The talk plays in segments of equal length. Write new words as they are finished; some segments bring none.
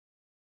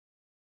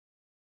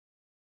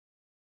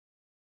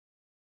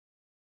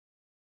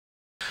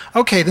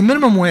Okay, the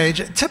minimum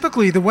wage,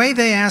 typically the way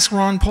they ask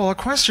Ron Paul a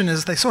question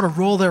is they sort of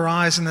roll their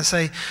eyes and they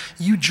say,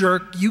 you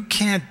jerk, you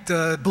can't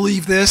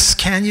believe this,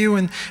 can you?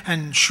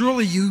 And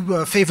surely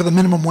you favor the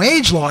minimum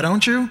wage law,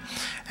 don't you?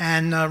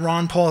 And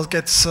Ron Paul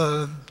gets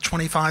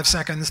 25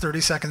 seconds,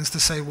 30 seconds to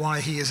say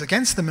why he is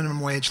against the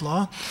minimum wage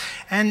law.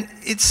 And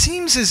it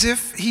seems as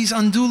if he's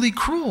unduly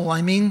cruel.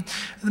 I mean,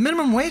 the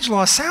minimum wage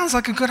law sounds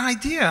like a good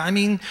idea. I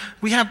mean,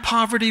 we have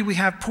poverty, we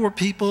have poor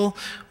people.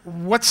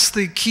 What's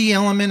the key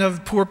element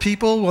of poor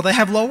people? Well, they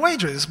have low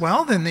wages.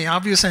 Well, then the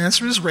obvious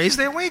answer is raise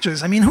their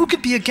wages. I mean, who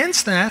could be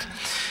against that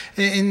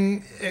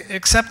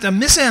except a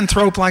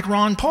misanthrope like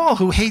Ron Paul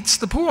who hates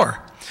the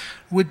poor,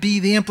 would be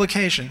the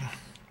implication.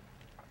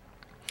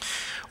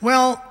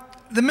 Well,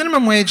 the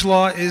minimum wage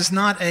law is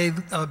not a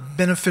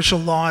beneficial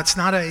law. It's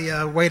not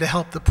a way to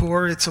help the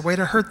poor. It's a way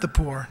to hurt the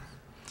poor.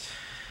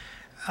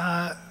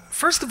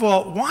 First of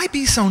all, why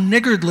be so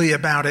niggardly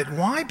about it?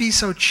 Why be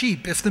so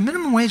cheap? If the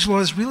minimum wage law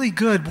is really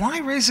good, why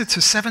raise it to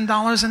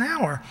 $7 an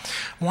hour?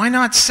 Why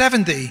not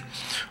 70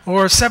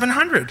 or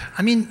 700?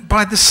 I mean,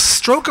 by the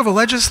stroke of a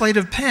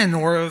legislative pen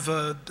or of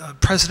a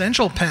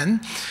presidential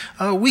pen,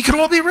 we could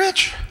all be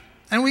rich.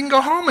 And we can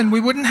go home and we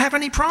wouldn't have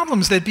any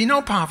problems. There'd be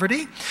no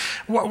poverty.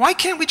 Why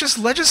can't we just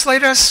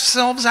legislate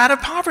ourselves out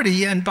of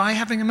poverty and by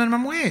having a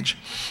minimum wage?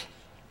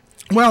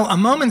 Well, a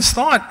moment's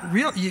thought,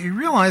 you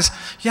realize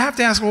you have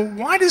to ask, well,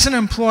 why does an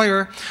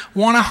employer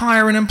want to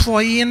hire an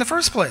employee in the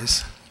first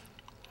place?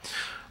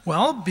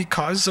 Well,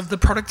 because of the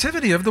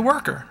productivity of the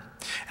worker.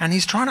 And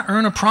he's trying to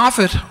earn a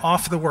profit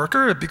off the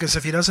worker, because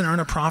if he doesn't earn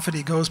a profit,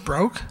 he goes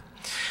broke.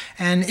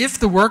 And if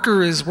the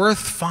worker is worth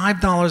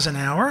 $5 an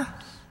hour,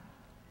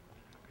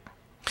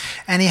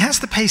 and he has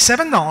to pay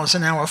 $7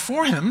 an hour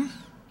for him,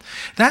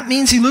 that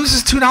means he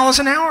loses $2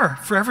 an hour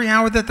for every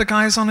hour that the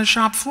guy is on his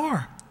shop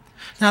floor.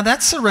 Now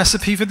that's a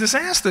recipe for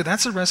disaster.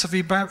 That's a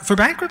recipe for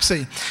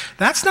bankruptcy.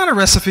 That's not a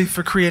recipe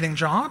for creating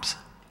jobs.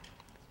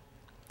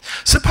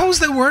 Suppose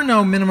there were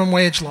no minimum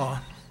wage law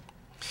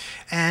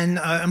and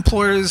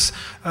employers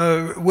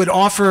would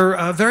offer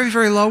a very,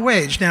 very low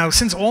wage. Now,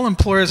 since all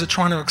employers are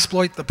trying to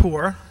exploit the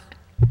poor,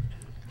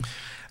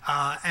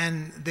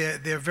 and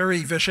they're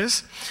very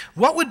vicious,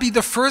 what would be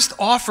the first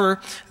offer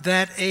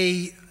that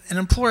an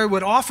employer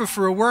would offer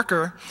for a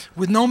worker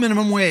with no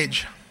minimum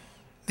wage?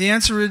 The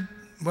answer would,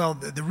 well,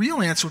 the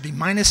real answer would be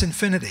minus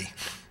infinity.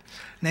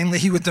 Namely,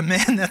 he would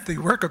demand that the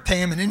worker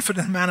pay him an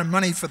infinite amount of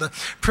money for the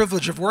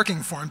privilege of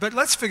working for him. But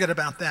let's forget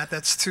about that.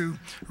 That's too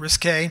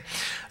risque.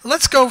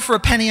 Let's go for a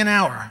penny an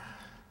hour.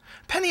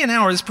 Penny an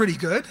hour is pretty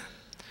good.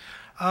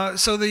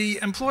 So the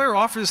employer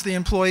offers the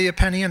employee a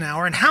penny an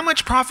hour. And how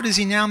much profit is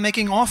he now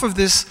making off of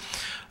this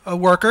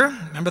worker?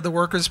 Remember, the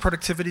worker's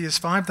productivity is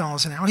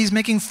 $5 an hour. He's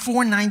making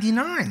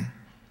 $4.99.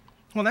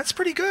 Well, that's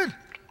pretty good.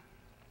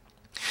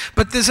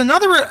 But there's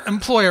another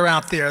employer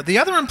out there. The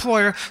other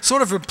employer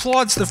sort of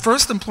applauds the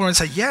first employer and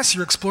says, yes,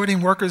 you're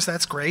exploiting workers,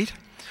 that's great.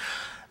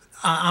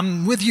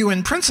 I'm with you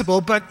in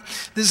principle, but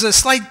there's a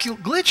slight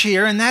glitch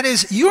here, and that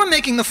is you're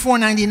making the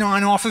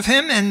 $4.99 off of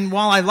him, and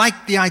while I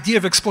like the idea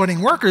of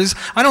exploiting workers,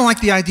 I don't like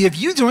the idea of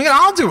you doing it,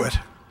 I'll do it.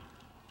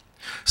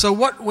 So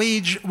what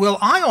wage will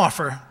I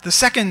offer? The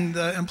second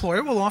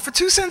employer will offer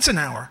 2 cents an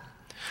hour,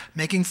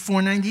 making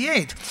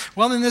 $4.98.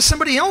 Well, then there's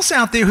somebody else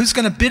out there who's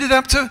going to bid it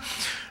up to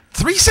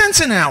 3 cents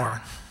an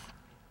hour.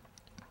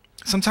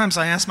 Sometimes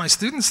I ask my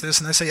students this,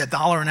 and they say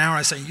 $1 an hour.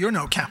 I say, you're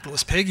no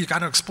capitalist pig. You've got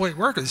to exploit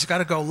workers. You've got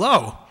to go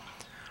low.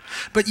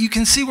 But you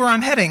can see where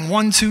I'm heading.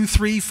 1, 2,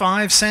 3,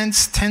 5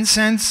 cents, 10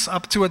 cents,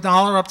 up to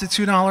 $1, up to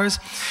 $2.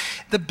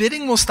 The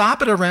bidding will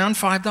stop at around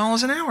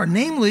 $5 an hour.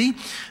 Namely,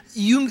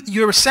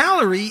 your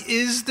salary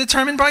is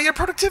determined by your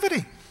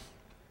productivity.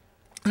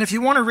 And if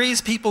you want to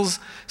raise people's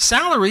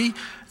salary,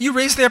 you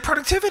raise their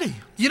productivity.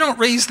 You don't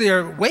raise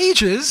their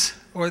wages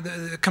or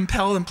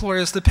compel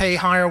employers to pay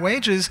higher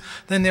wages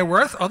than they're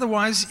worth.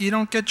 Otherwise, you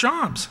don't get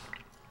jobs.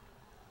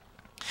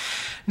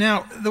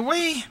 Now,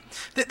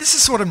 this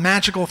is sort of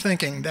magical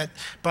thinking, that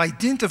by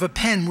dint of a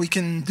pen we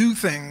can do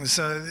things.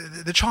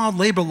 The child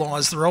labor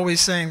laws, they're always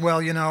saying, well,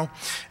 you know,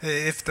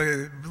 if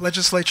the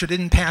legislature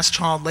didn't pass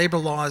child labor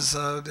laws,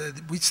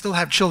 we'd still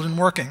have children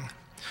working.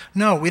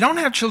 No, we don't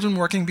have children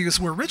working because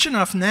we're rich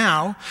enough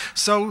now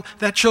so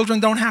that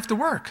children don't have to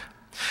work.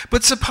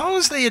 But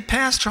suppose they had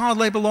passed child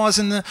labor laws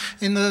in the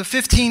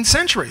 15th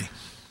century.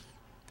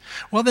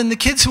 Well, then the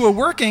kids who were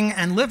working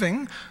and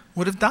living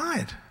would have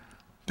died,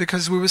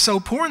 because we were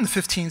so poor in the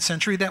 15th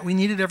century that we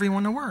needed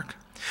everyone to work.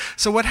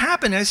 So what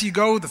happened as you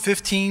go the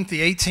 15th, the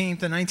 18th,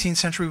 the 19th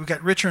century, we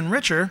get richer and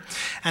richer,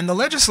 and the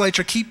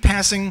legislature keeps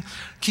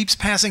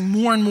passing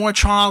more and more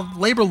child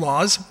labor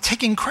laws,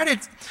 taking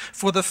credit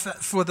for the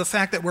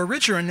fact that we're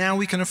richer and now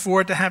we can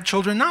afford to have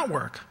children not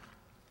work.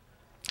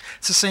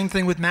 It's the same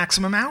thing with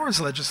maximum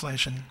hours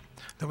legislation.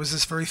 There was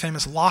this very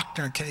famous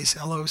Lochner case,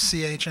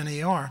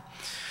 L-O-C-H-N-E-R.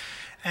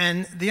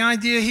 And the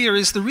idea here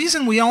is the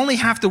reason we only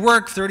have to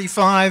work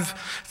 35,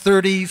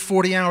 30,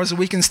 40 hours a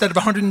week instead of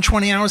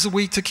 120 hours a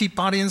week to keep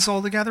body and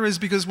soul together is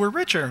because we're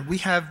richer. We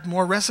have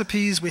more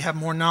recipes, we have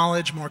more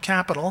knowledge, more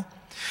capital.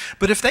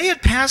 But if they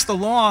had passed a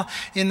law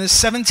in the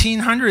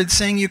 1700s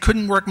saying you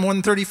couldn't work more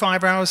than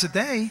 35 hours a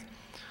day,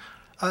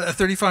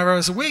 35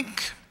 hours a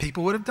week,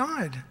 people would have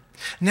died.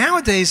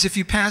 Nowadays, if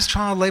you pass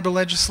child labor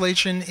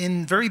legislation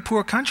in very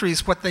poor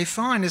countries, what they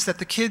find is that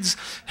the kids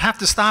have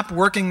to stop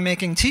working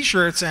making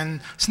t-shirts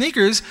and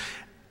sneakers,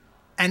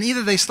 and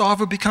either they starve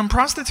or become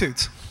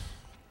prostitutes.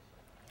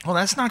 Well,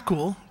 that's not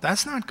cool.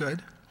 That's not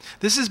good.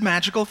 This is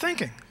magical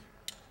thinking.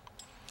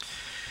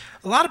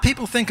 A lot of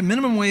people think a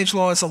minimum wage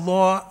law is a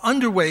law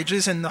under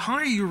wages, and the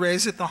higher you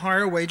raise it, the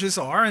higher wages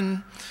are,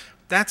 and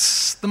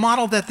that's the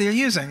model that they're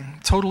using.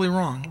 Totally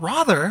wrong.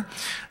 Rather,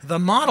 the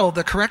model,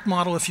 the correct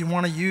model, if you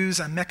want to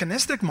use a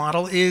mechanistic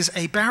model, is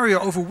a barrier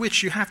over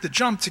which you have to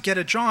jump to get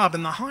a job,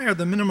 and the higher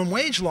the minimum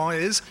wage law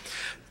is,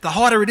 the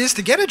harder it is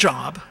to get a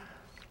job.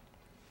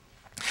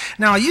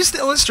 Now, I used to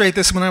illustrate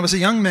this when I was a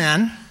young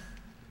man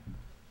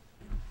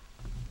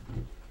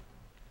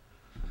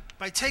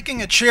by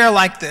taking a chair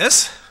like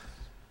this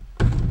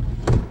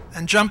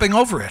and jumping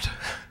over it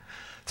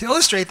to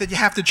illustrate that you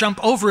have to jump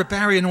over a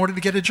barrier in order to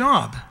get a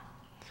job.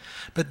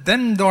 But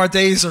then our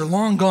days are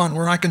long gone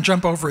where I can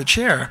jump over a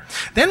chair.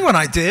 Then what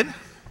I did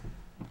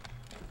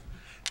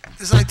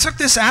is I took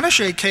this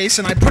attaché case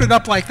and I put it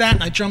up like that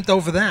and I jumped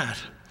over that.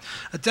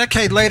 A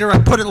decade later I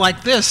put it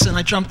like this and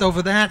I jumped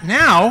over that.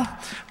 Now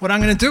what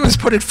I'm going to do is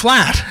put it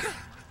flat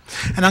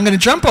and I'm going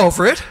to jump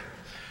over it,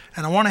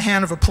 and I want a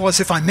hand of applause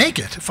if I make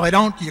it. If I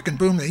don't, you can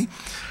boo me.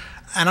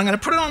 And I'm going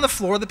to put it on the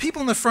floor. The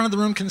people in the front of the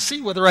room can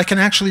see whether I can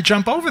actually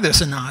jump over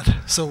this or not.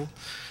 So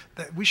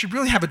we should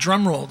really have a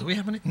drum roll. Do we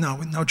have any? No,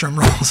 no drum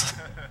rolls.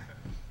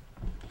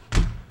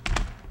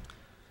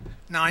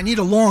 Now I need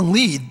a long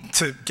lead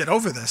to get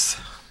over this.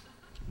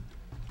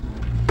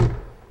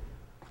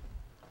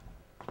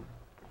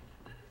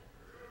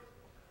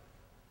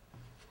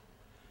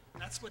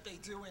 That's what they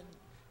do in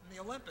the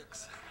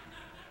Olympics.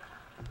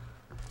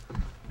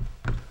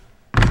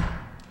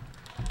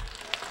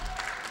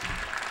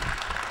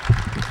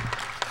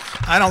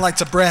 I don't like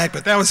to brag,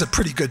 but that was a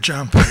pretty good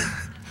jump.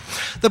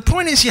 The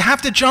point is you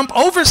have to jump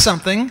over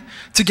something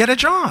to get a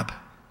job.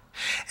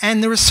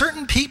 And there are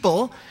certain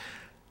people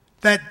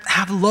that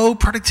have low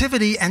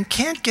productivity and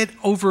can't get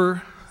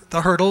over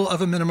the hurdle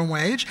of a minimum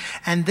wage,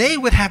 and they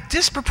would have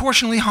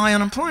disproportionately high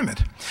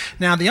unemployment.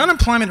 Now, the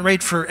unemployment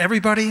rate for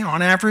everybody,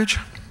 on average,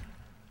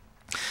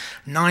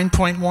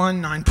 9.1,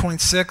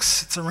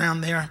 9.6, it's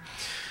around there.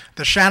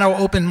 The Shadow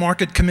Open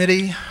Market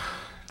Committee,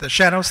 the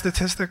shadow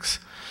statistics,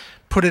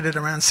 put it at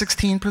around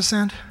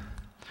 16%.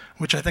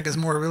 Which I think is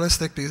more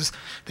realistic because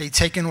they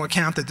take into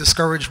account the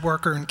discouraged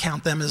worker and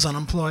count them as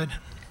unemployed.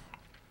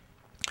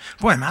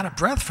 Boy, I'm out of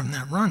breath from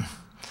that run.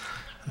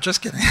 I'm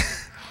just kidding.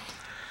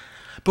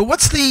 But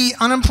what's the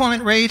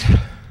unemployment rate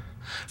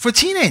for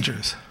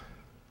teenagers?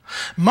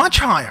 Much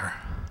higher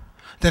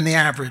than the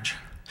average.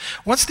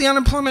 What's the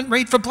unemployment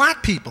rate for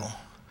black people?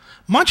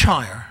 Much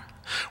higher.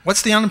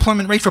 What's the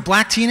unemployment rate for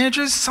black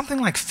teenagers? Something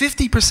like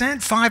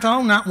 50%,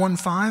 50, not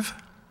 15.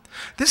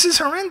 This is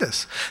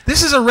horrendous.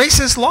 This is a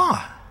racist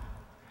law.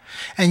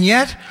 And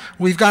yet,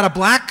 we've got a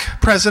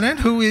black president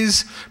who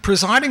is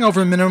presiding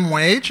over minimum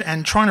wage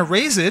and trying to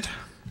raise it,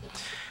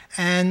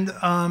 and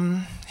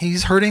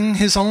he's hurting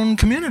his own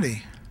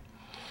community.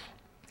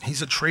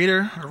 He's a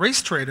traitor, a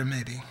race traitor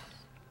maybe.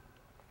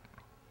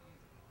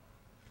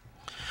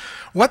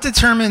 What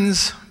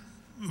determines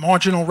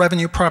marginal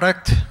revenue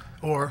product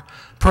or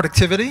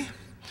productivity?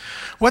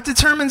 What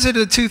determines it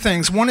are two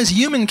things. One is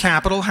human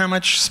capital, how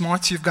much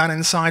smarts you've got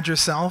inside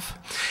yourself.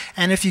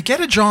 And if you get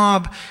a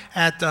job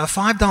at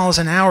 $5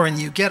 an hour and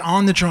you get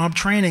on-the-job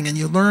training and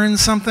you learn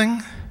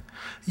something,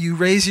 you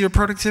raise your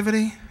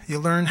productivity. You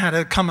learn how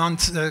to come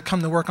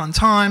to work on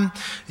time.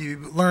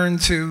 You learn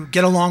to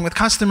get along with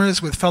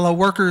customers, with fellow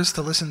workers,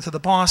 to listen to the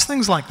boss,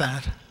 things like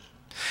that.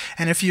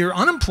 And if you're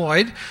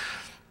unemployed,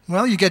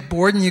 well, you get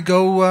bored and you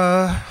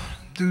go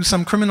do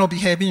some criminal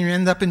behavior and you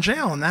end up in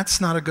jail, and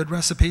that's not a good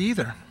recipe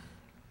either.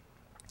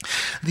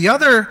 The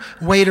other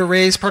way to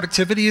raise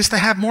productivity is to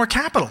have more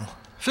capital,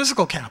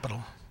 physical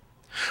capital.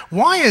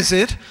 Why is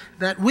it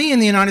that we in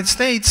the United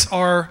States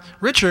are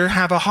richer,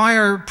 have a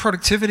higher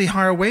productivity,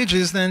 higher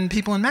wages than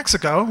people in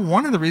Mexico?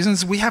 One of the reasons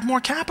is we have more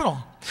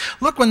capital.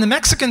 Look, when the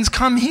Mexicans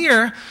come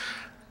here,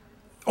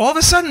 all of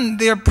a sudden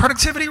their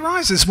productivity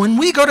rises. When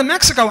we go to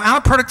Mexico,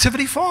 our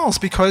productivity falls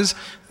because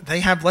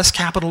they have less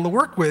capital to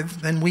work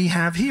with than we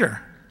have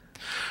here.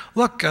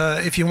 Look,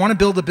 if you want to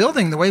build a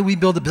building, the way we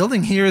build a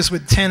building here is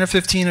with 10 or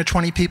 15 or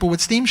 20 people with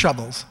steam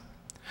shovels.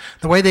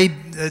 The way they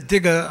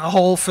dig a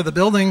hole for the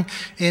building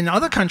in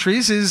other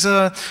countries is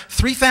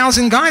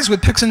 3,000 guys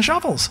with picks and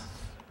shovels.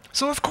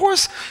 So of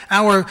course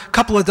our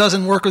couple of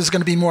dozen workers are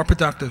going to be more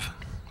productive.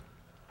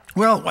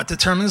 Well, what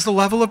determines the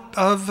level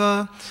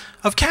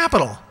of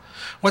capital?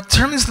 What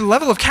determines the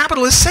level of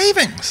capital is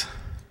savings.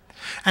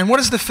 And what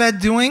is the Fed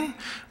doing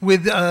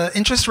with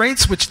interest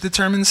rates, which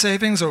determine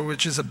savings, or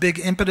which is a big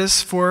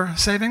impetus for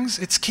savings?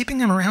 It's keeping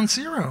them around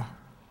zero.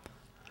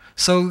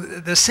 So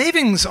the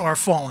savings are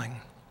falling.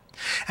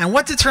 And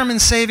what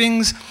determines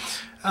savings,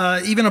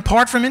 even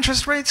apart from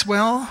interest rates?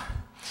 Well,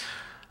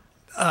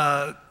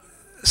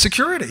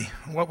 security.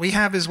 What we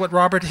have is what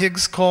Robert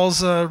Higgs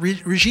calls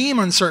regime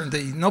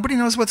uncertainty. Nobody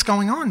knows what's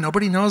going on.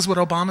 Nobody knows what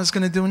Obama's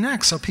going to do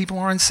next, so people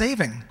aren't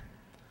saving.